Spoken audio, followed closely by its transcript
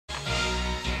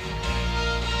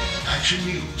Action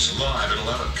News, live at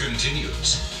 11,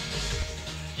 continues.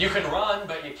 You can run,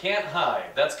 but you can't hide.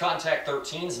 That's Contact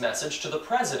 13's message to the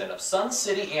president of Sun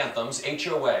City Anthem's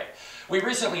HOA. We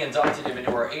recently inducted him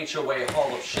into our HOA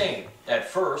Hall of Shame. At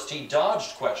first, he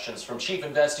dodged questions from Chief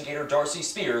Investigator Darcy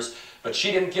Spears, but she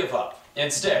didn't give up.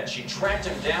 Instead, she tracked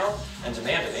him down and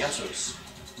demanded answers.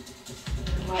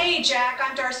 Hey Jack,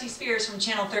 I'm Darcy Spears from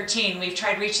Channel 13. We've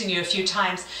tried reaching you a few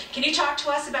times. Can you talk to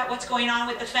us about what's going on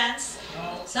with the fence?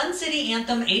 Sun City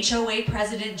Anthem HOA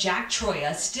President Jack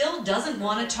Troia still doesn't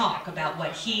want to talk about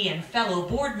what he and fellow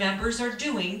board members are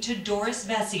doing to Doris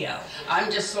Vescio. I'm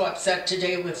just so upset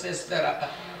today with this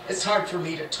that it's hard for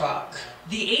me to talk.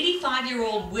 The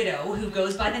 85-year-old widow, who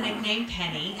goes by the nickname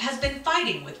Penny, has been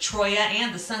fighting with Troia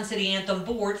and the Sun City Anthem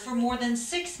board for more than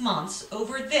 6 months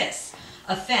over this.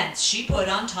 A fence she put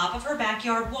on top of her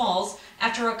backyard walls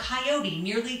after a coyote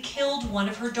nearly killed one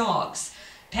of her dogs.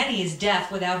 Penny is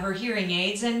deaf without her hearing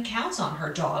aids and counts on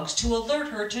her dogs to alert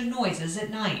her to noises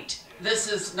at night.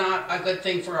 This is not a good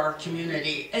thing for our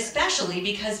community. Especially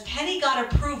because Penny got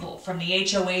approval from the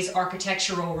HOA's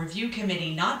Architectural Review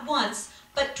Committee not once,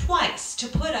 but twice to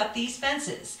put up these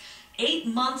fences. 8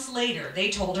 months later, they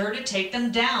told her to take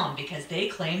them down because they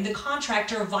claimed the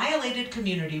contractor violated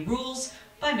community rules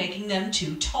by making them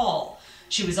too tall.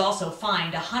 She was also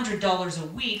fined $100 a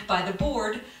week by the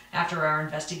board. After our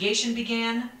investigation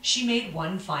began, she made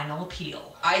one final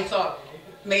appeal. I thought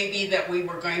maybe that we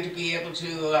were going to be able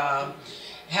to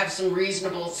have some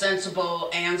reasonable, sensible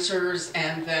answers,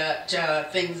 and that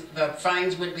the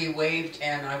fines would be waived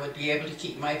and I would be able to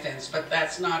keep my fence, but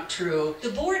that's not true.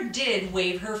 The board did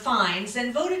waive her fines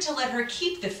and voted to let her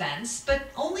keep the fence, but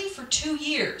only for 2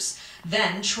 years.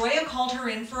 Then Troia called her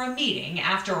in for a meeting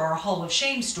after our Hall of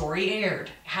Shame story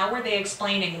aired. How were they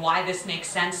explaining why this makes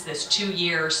sense, this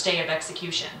 2-year stay of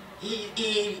execution?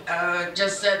 He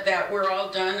just said that we're all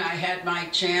done. I had my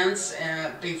chance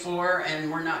before,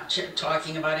 and we're not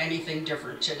talking about anything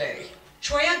different today.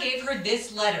 Troia gave her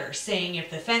this letter saying if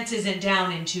the fence isn't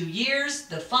down in 2 years,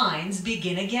 the fines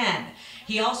begin again.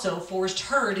 He also forced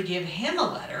her to give him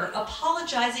a letter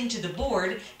apologizing to the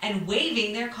board and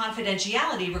waiving their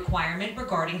confidentiality requirement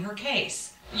regarding her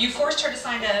case. You forced her to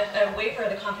sign a waiver of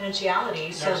the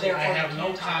confidentiality, so Darcy, therefore I have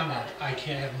no comment. I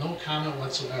can have no comment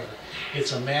whatsoever.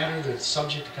 It's a matter that's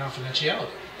subject to confidentiality.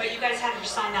 But you guys had her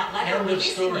sign that letter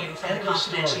releasing you from the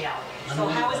confidentiality. So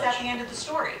how is that the end of the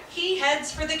story? He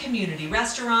heads for the community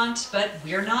restaurant, but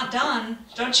we're not done.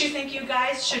 Don't you think you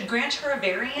guys should grant her a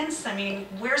variance? I mean,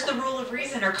 where's the rule of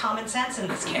reason or common sense in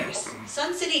this case?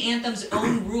 Sun City Anthem's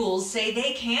own rules say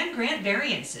they can grant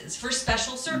variances for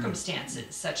special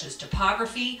circumstances, such as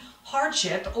topography,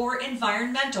 hardship, or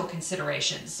environmental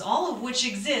considerations, all of which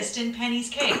exist in Penny's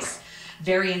case.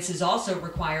 Variances also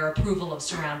require approval of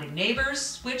surrounding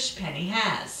neighbors, which Penny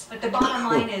has. But the bottom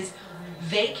line is,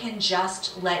 they can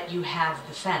just let you have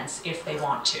the fence if they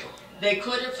want to. They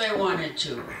could if they wanted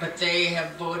to, but they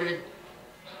have voted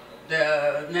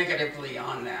negatively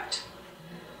on that.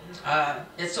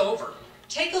 It's over.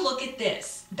 Take a look at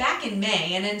this. Back in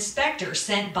May, an inspector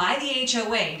sent by the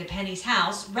HOA to Penny's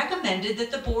house recommended that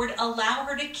the board allow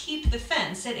her to keep the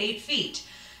fence at 8 feet.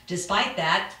 Despite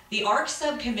that, the ARC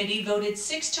subcommittee voted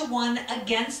 6-1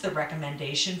 against the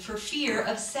recommendation for fear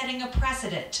of setting a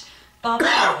precedent. Bob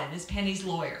Alvin is Penny's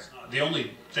lawyer. The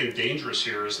only thing dangerous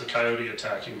here is the coyote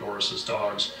attacking Doris's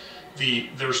dogs.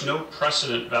 There's no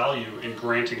precedent value in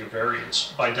granting a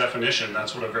variance. By definition,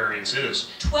 that's what a variance is.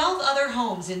 12 other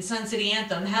homes in Sun City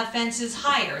Anthem have fences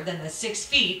higher than the 6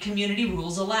 feet community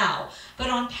rules allow. But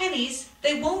on Penny's,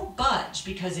 they won't budge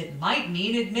because it might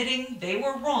mean admitting they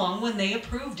were wrong when they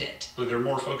approved it. They're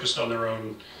more focused on their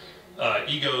own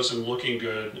egos and looking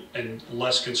good, and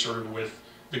less concerned with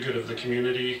the good of the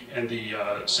community and the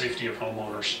safety of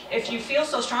homeowners. If you feel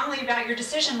so strongly about your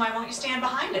decision, why won't you stand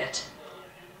behind it?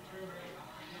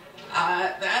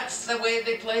 That's the way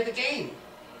they play the game.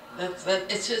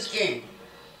 It's his game.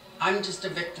 I'm just a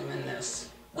victim in this.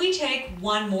 We take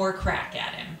one more crack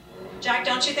at him. Jack,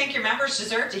 don't you think your members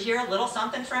deserve to hear a little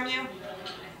something from you?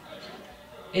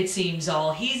 It seems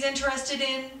all he's interested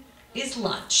in is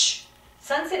lunch.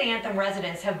 Sun City Anthem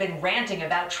residents have been ranting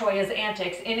about Troia's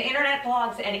antics in internet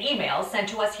blogs and emails sent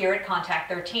to us here at Contact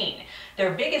 13.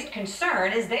 Their biggest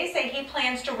concern is they say he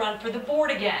plans to run for the board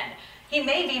again. He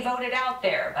may be voted out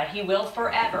there, but he will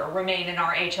forever remain in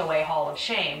our HOA Hall of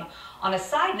Shame. On a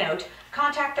side note,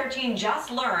 Contact 13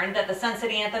 just learned that the Sun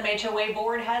City Anthem HOA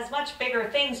board has much bigger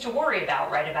things to worry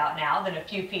about right about now than a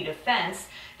few feet of fence.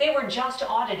 They were just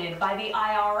audited by the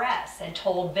IRS and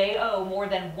told they owe more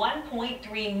than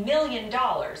 $1.3 million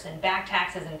in back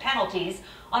taxes and penalties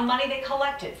on money they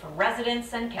collected from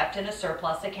residents and kept in a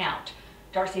surplus account.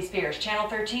 Darcy Spears, Channel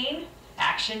 13,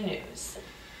 Action News.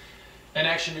 And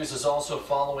Action News is also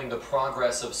following the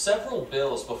progress of several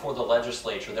bills before the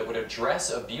legislature that would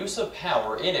address abuse of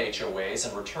power in HOAs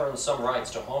and return some rights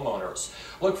to homeowners.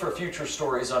 Look for future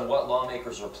stories on what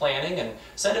lawmakers are planning and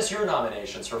send us your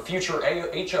nominations for future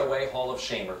HOA Hall of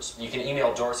Shamers. You can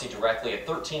email Darcy directly at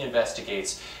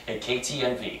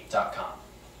 13investigates@ktnv.com.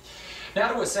 Now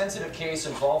to a sensitive case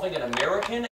involving an American